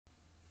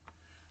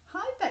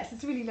Hi Bex,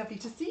 it's really lovely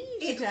to see you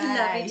today. It's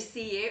lovely to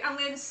see you, and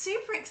we're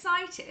super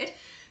excited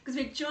because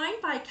we're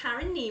joined by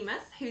Karen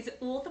Nemeth, who's an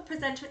author,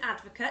 presenter and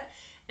advocate,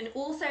 and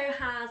also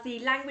has the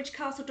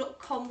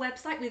languagecastle.com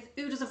website with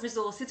oodles of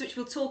resources, which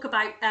we'll talk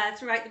about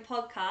throughout the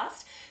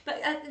podcast.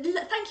 But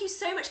thank you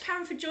so much,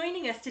 Karen, for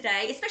joining us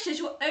today, especially as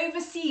you're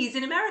overseas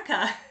in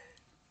America.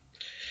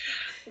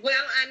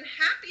 Well, I'm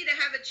happy to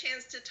have a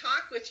chance to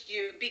talk with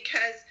you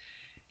because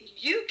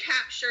you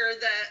capture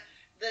the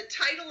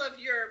title of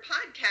your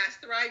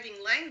podcast, Thriving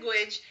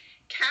Language,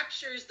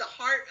 captures the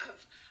heart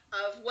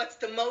of what's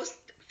the most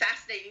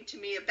fascinating to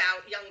me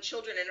about young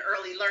children and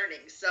early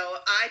learning. So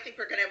I think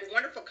we're going to have a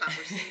wonderful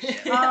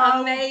conversation.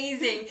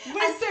 Amazing.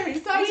 We're so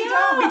excited,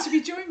 aren't we, to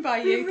be joined by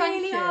you. We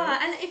really are.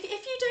 And if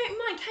you don't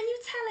mind, can you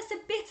tell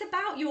us a bit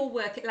about your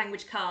work at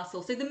Language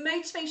Castle? So the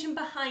motivation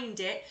behind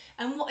it,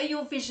 and what are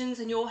your visions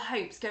and your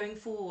hopes going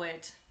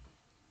forward?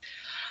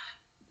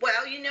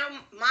 Well, you know,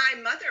 my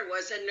mother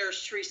was a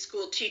nursery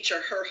school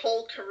teacher her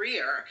whole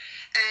career.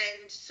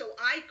 And so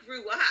I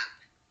grew up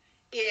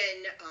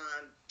in,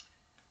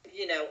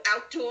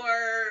 outdoor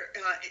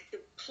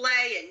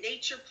play and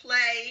nature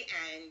play.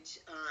 And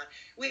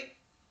we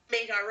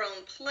made our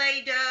own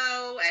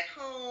Play-Doh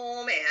at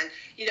home. And,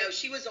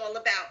 she was all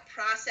about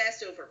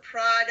process over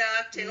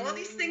product and all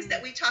these things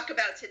that we talk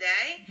about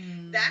today.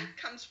 That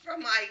comes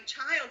from my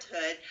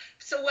childhood.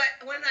 So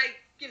when I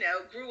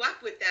grew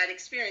up with that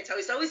experience, I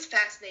was always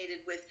fascinated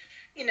with,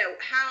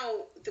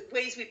 how the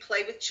ways we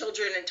play with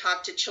children and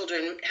talk to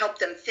children help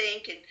them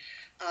think. And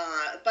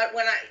but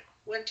when I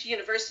went to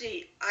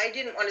university, I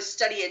didn't want to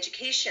study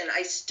education.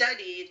 I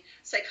studied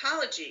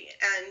psychology,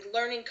 and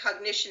learning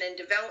cognition and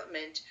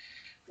development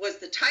was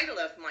the title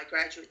of my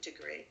graduate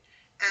degree.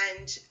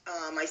 And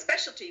my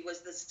specialty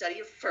was the study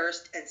of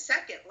first and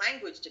second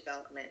language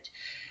development.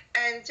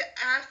 And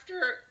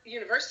after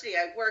university,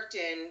 I worked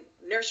in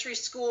nursery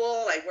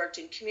school. I worked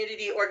in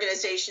community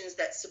organizations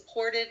that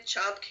supported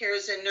child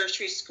cares in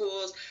nursery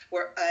schools.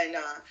 And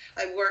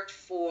I worked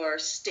for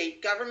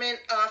state government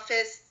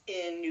office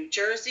in New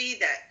Jersey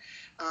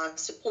that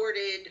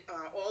supported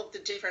all of the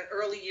different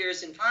early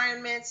years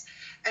environments.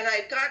 And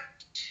I got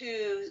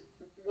to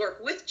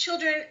work with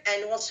children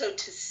and also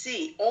to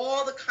see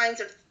all the kinds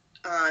of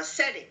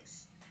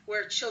settings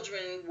where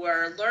children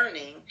were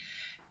learning.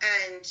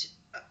 And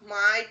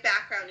my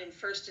background in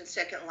first and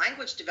second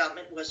language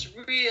development was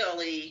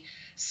really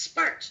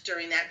sparked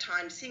during that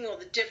time, seeing all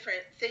the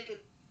different things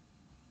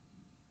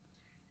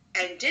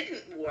and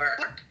didn't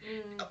work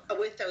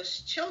with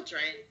those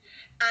children.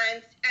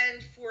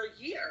 And for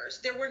years,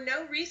 there were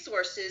no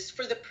resources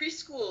for the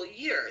preschool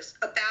years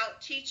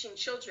about teaching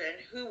children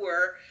who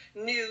were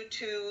new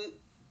to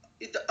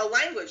a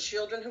language,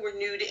 children who were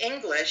new to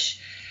English.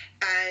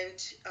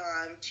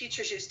 And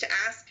teachers used to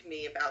ask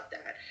me about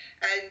that.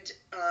 And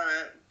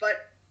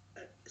but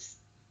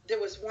there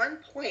was one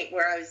point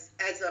where I was,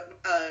 as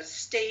a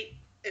state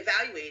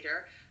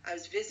evaluator, I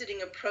was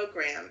visiting a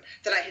program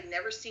that I had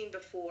never seen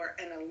before,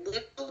 and a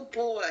little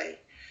boy,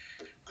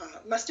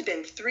 must have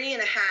been 3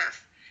 and a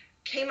half,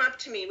 came up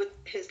to me with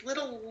his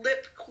little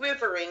lip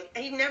quivering.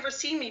 He'd never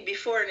seen me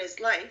before in his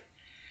life,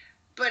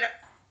 but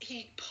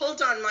he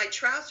pulled on my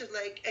trouser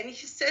leg and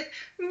he said,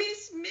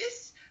 Miss,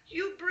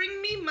 you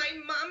bring me my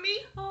mommy?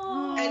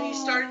 Oh. And he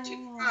started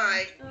to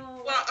cry.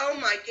 Well, oh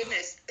my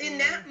goodness. In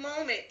that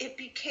moment, it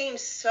became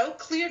so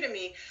clear to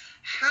me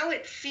how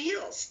it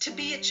feels to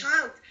be a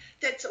child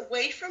that's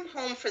away from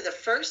home for the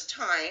first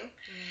time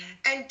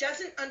and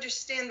doesn't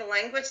understand the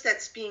language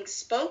that's being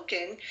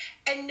spoken,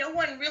 and no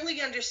one really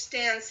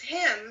understands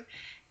him.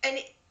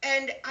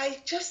 And I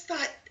just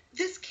thought,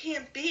 this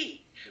can't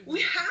be.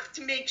 We have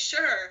to make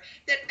sure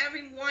that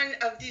every one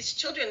of these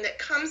children that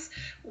comes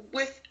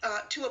with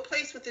to a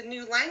place with a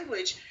new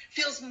language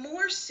feels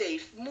more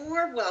safe,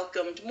 more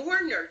welcomed,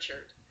 more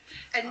nurtured,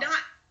 and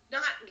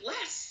not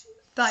less.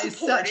 That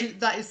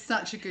is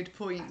such a good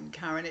point,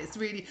 Karen. It's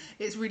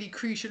really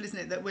crucial, isn't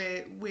it, that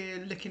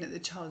we're looking at the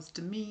child's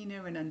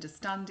demeanour and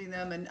understanding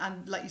them,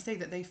 and like you say,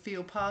 that they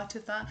feel part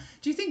of that.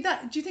 Do you think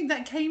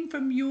that came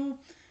from your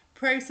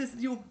process,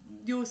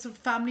 your sort of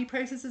family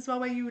process as well,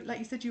 where you, like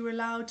you said, you were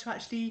allowed to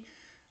actually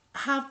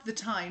have the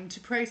time to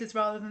process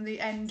rather than the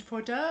end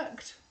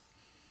product?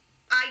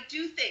 I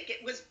do think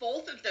it was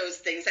both of those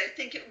things. I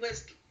think it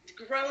was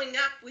growing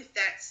up with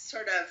that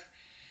sort of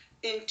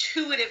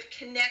intuitive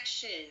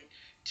connection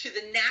to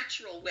the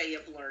natural way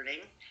of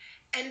learning,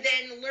 and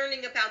then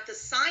learning about the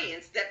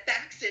science that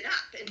backs it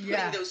up and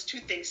putting those two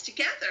things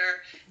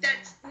together.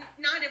 That's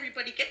not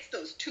everybody gets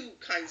those two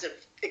kinds of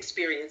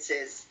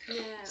experiences.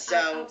 Yeah,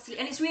 so absolutely.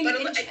 And it's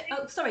really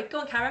sorry,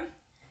 go on, Karen.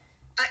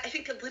 I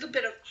think a little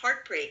bit of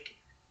heartbreak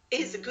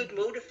is a good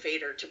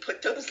motivator to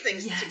put those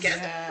things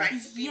together, right?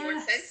 To be more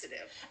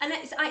sensitive. And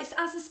it's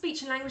as a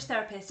speech and language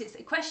therapist, it's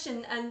a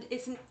question and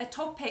it's a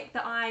topic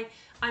that I'm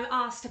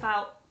asked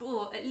about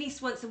at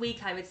least once a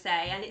week, I would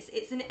say, and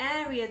it's an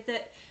area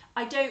that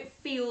I don't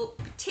feel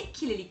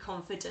particularly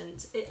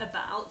confident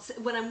about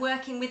when I'm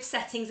working with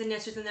settings and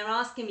nurseries and they're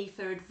asking me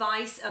for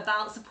advice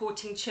about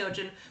supporting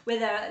children where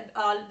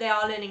they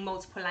are learning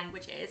multiple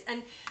languages.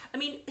 And I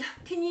mean,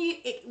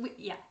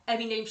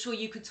 I'm sure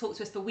you could talk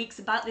to us for weeks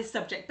about this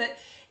subject, but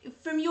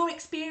from your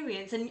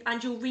experience and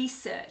your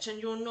research and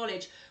your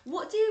knowledge,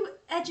 what do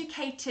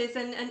educators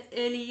and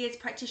early years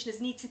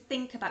practitioners need to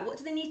think about? What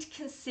do they need to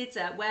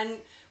consider when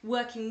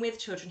working with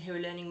children who are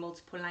learning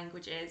multiple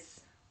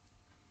languages?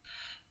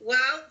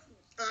 Well,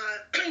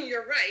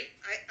 you're right.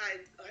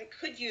 I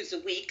could use a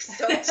week.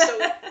 So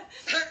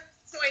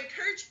I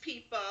encourage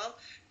people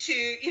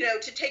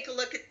to take a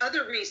look at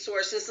other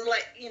resources and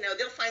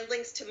they'll find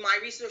links to my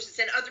resources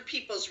and other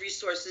people's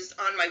resources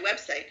on my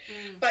website.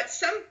 But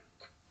some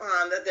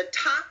the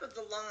top of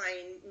the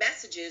line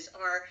messages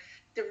are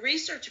the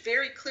research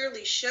very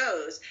clearly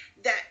shows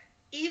that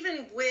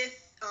even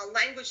with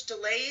language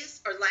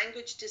delays or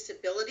language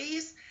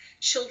disabilities,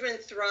 children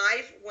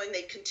thrive when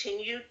they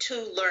continue to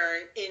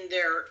learn in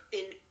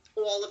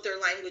all of their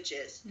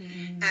languages.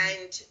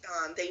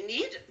 And they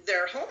need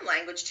their home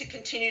language to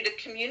continue to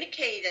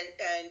communicate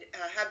and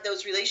have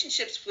those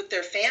relationships with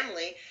their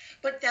family.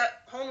 But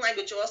that home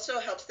language also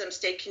helps them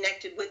stay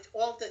connected with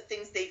all the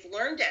things they've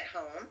learned at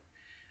home.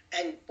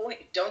 And boy,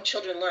 don't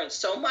children learn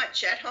so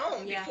much at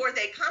home before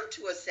they come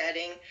to a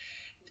setting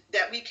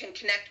that we can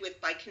connect with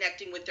by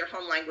connecting with their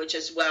home language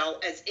as well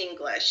as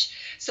English.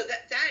 So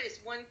that is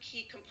one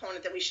key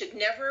component, that we should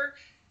never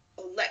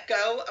let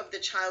go of the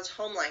child's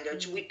home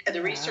language.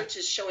 The research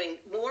is showing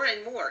more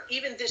and more.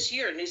 Even this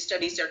year, new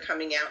studies are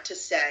coming out to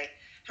say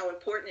how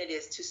important it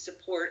is to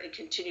support and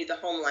continue the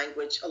home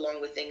language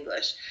along with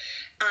English.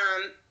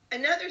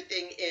 Another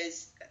thing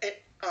is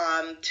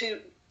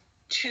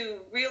to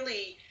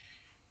really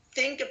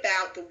think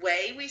about the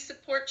way we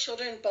support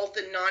children, both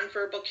in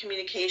nonverbal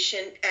communication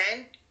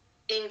and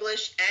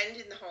English and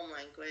in the home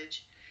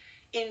language,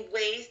 in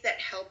ways that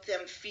help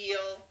them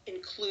feel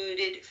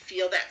included,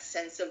 feel that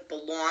sense of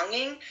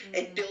belonging,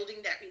 and building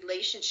that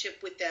relationship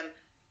with them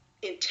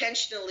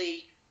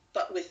intentionally,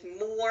 but with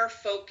more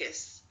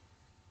focus,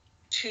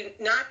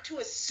 not to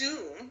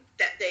assume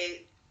that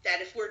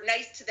if we're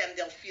nice to them,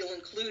 they'll feel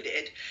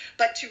included,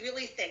 but to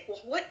really think, well,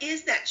 what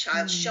is that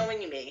child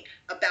showing me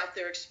about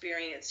their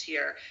experience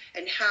here?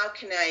 And how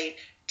can I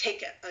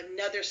take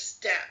another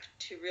step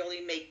to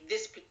really make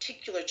this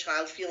particular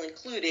child feel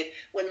included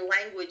when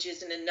language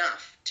isn't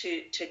enough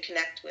to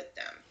connect with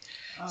them?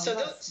 So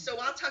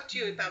I'll talk to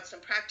you about some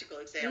practical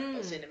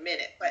examples in a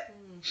minute, but...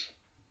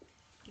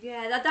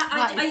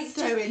 that is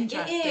so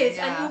interesting. It is,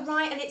 and you're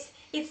right, and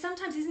it's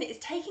sometimes, isn't it?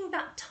 It's taking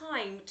that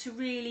time to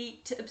really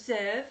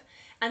observe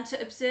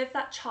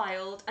that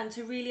child and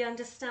to really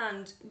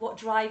understand what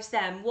drives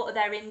them, what are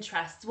their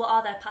interests, what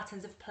are their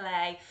patterns of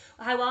play,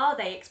 how are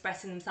they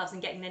expressing themselves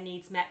and getting their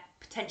needs met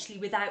potentially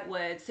without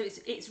words. So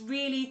it's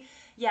really,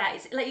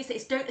 it's like you say,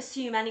 it's don't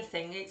assume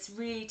anything. It's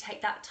really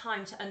take that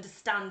time to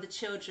understand the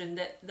children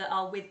that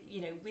are with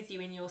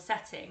you in your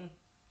setting.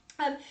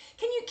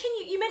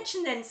 You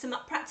mentioned then some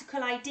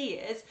practical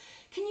ideas.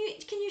 Can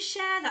you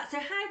share that? So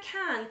how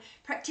can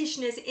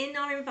practitioners in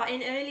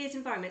early years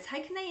environments,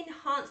 how can they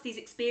enhance these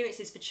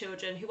experiences for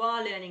children who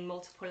are learning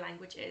multiple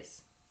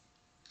languages?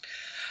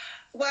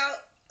 Well,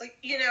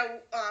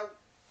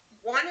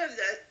 one of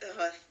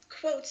the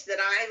quotes that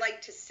I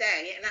like to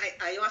say, and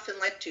I often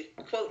like to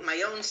quote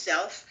my own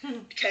self,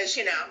 because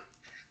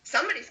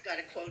somebody's got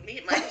to quote me.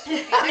 It might as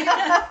well be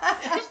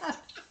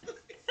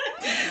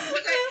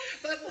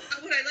But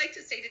what I like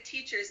to say to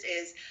teachers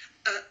is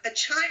a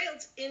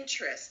child's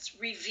interests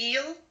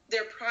reveal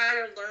their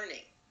prior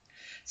learning.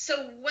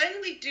 So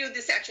when we do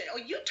this action,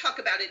 you talk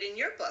about it in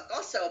your book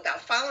also, about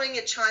following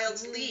a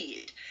child's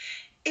lead.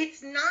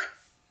 It's not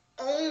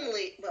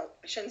only, I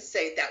shouldn't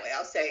say it that way.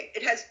 I'll say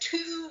it has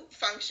two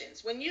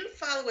functions. When you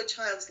follow a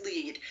child's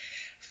lead,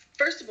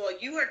 first of all,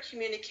 you are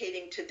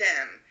communicating to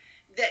them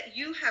that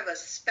you have a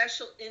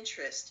special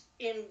interest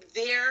in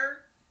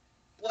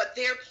what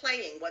they're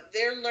playing, what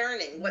they're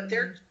learning, what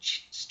they're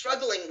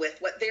struggling with,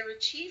 what they're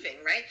achieving,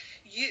 right?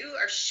 You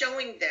are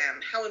showing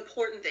them how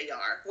important they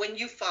are when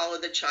you follow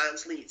the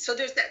child's lead. So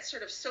there's that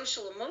sort of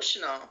social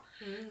emotional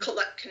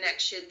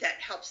connection that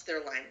helps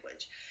their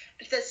language.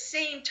 At the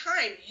same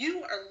time,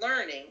 you are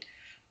learning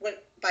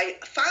by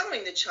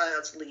following the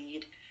child's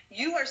lead,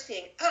 you are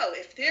seeing,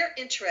 if they're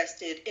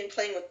interested in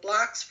playing with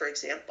blocks, for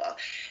example,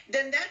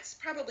 then that's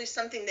probably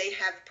something they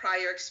have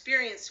prior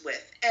experience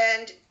with.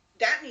 And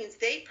that means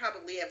they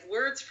probably have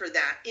words for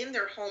that in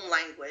their home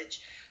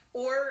language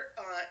or,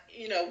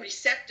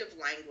 receptive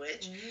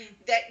language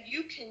that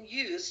you can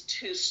use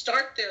to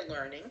start their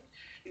learning.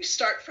 You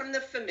start from the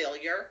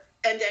familiar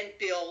and then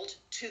build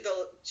to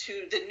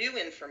the new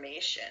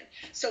information.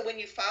 So when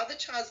you follow the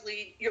child's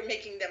lead, you're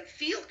making them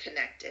feel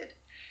connected,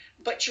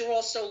 but you're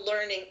also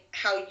learning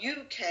how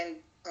you can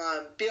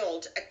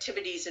build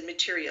activities and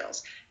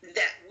materials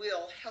that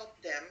will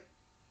help them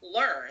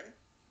learn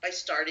by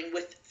starting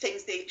with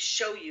things they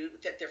show you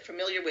that they're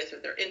familiar with or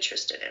they're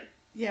interested in.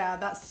 Yeah,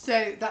 that's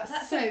so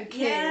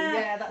key.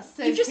 Yeah, that's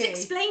so You've just key.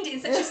 explained it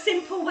in such a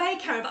simple way,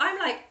 Karen. But I'm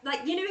like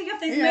you know, you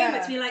have those Yeah.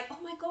 moments where you're like, oh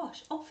my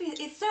gosh, obvious.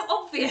 It's so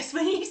obvious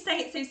when you say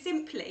it so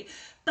simply,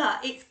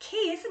 but it's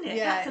key, isn't it?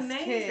 Yeah, That's it's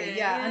amazing. key.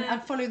 Yeah.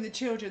 And following the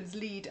children's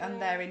lead and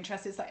their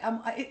interests. It's like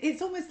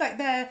it's almost like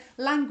their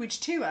language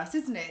to us,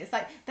 isn't it? It's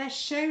like they're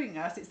showing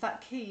us. It's that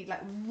key,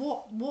 like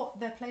what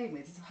they're playing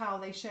with is how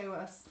they show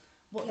us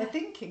what they're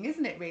thinking,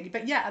 isn't it, really?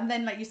 But yeah, and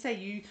then like you say,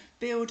 you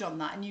build on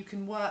that and you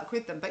can work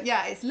with them. But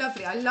yeah, it's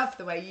lovely. I love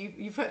the way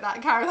you put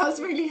that, Karen. That's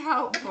really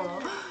helpful.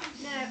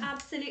 No,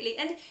 absolutely.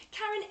 And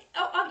Karen,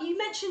 you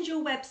mentioned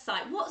your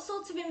website. What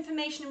sorts of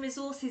information and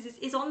resources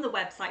is on the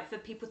website for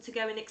people to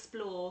go and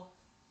explore?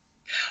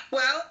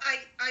 Well, I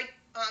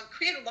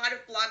create a lot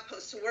of blog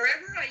posts. So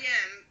wherever I am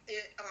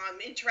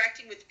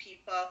interacting with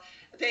people,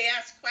 they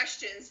ask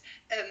questions,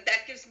 and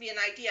that gives me an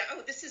idea.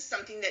 Oh, this is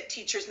something that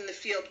teachers in the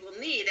field will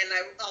need, and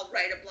I'll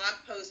write a blog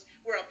post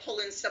where I'll pull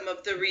in some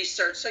of the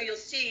research. So you'll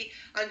see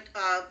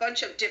a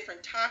bunch of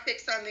different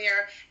topics on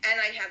there, and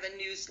I have a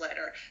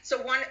newsletter.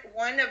 So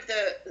one of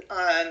the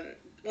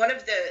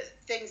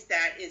things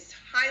that is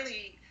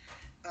highly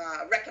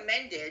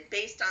recommended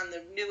based on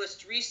the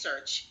newest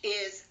research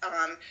is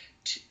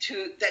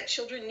that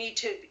children need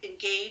to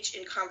engage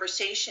in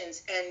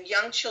conversations, and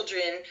young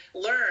children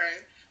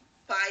learn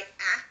by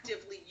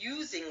actively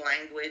using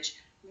language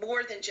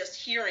more than just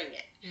hearing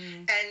it.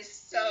 And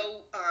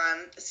so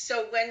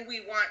when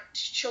we want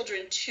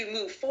children to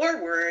move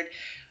forward,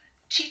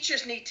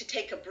 teachers need to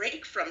take a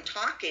break from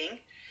talking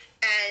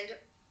and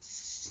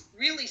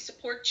really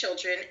support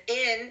children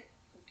in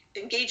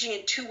engaging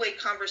in two-way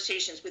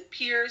conversations with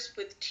peers,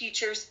 with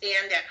teachers,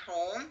 and at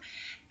home.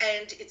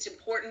 And it's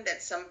important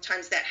that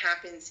sometimes that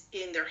happens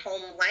in their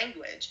home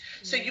language.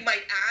 So you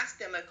might ask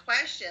them a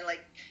question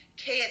like,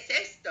 ¿Qué es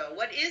esto?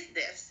 What is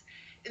this?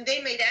 And they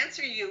may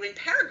answer you in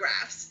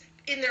paragraphs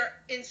in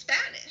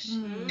Spanish.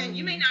 And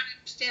you may not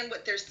understand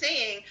what they're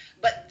saying,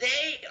 but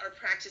they are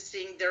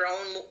practicing their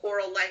own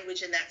oral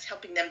language, and that's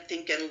helping them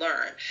think and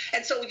learn.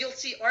 And so you'll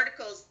see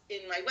articles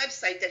in my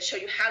website that show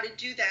you how to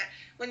do that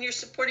when you're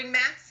supporting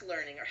maths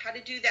learning, or how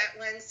to do that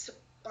when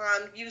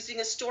using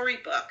a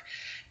storybook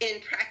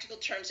in practical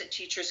terms that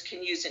teachers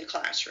can use in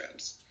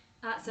classrooms.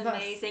 That's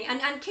amazing.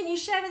 And can you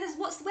share with us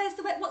what's the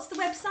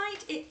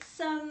website?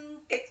 It's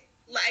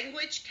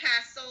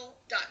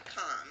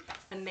languagecastle.com.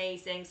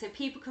 Amazing. So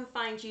people can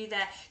find you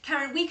there.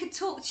 Karen, we could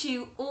talk to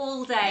you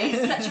all day.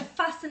 It's such a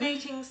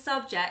fascinating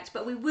subject,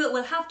 but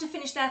we'll have to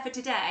finish there for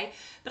today.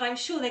 But I'm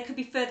sure there could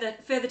be further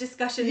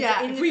discussions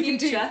in the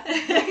future.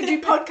 We can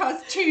do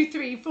podcasts 2,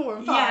 3, 4,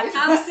 and 5.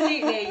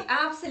 Yeah,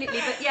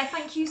 absolutely. But yeah,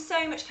 thank you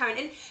so much, Karen.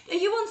 And are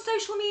you on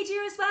social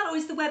media as well, or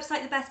is the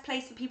website the best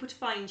place for people to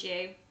find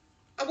you?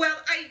 Well,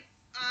 I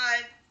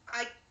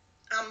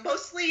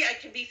mostly I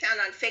can be found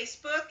on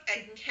Facebook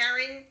at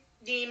Karen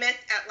Nemeth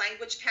at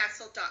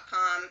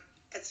languagecastle.com.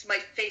 That's my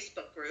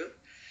Facebook group.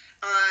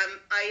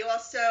 I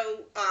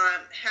also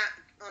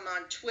I'm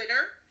on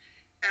Twitter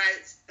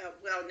as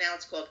now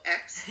it's called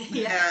X.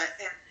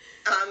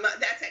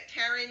 That's at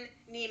Karen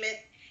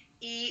Nemeth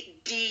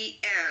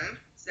EDM.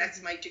 So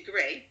that's my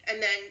degree,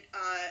 and then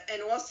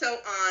and also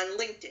on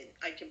LinkedIn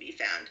I can be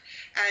found,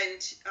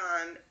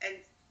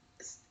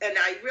 and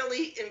I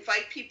really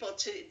invite people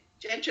to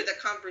enter the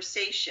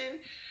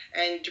conversation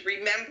and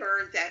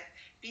remember that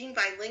being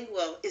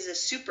bilingual is a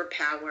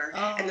superpower.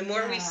 And the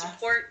more we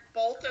support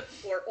both of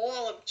or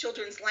all of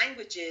children's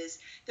languages,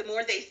 the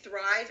more they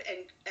thrive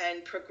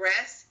and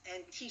progress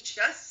and teach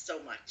us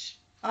so much.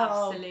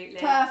 Absolutely.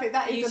 Perfect.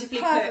 That is a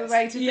perfect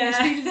way to finish.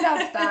 We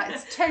love that.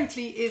 It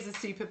totally is a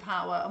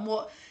superpower. And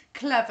what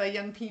clever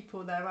young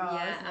people there are.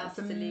 Yeah, That's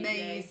absolutely.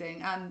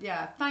 amazing. And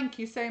yeah, thank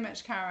you so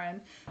much,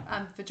 Karen,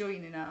 for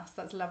joining us.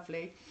 That's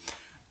lovely.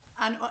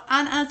 And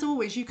as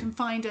always, you can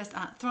find us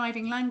at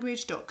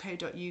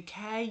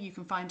thrivinglanguage.co.uk. You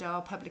can find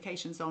our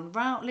publications on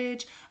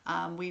Routledge.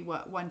 We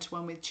work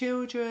one-to-one with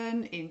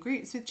children, in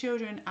groups with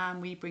children, and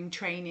we bring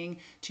training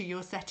to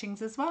your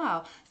settings as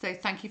well. So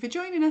thank you for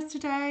joining us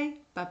today.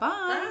 Bye-bye.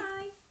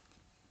 Bye.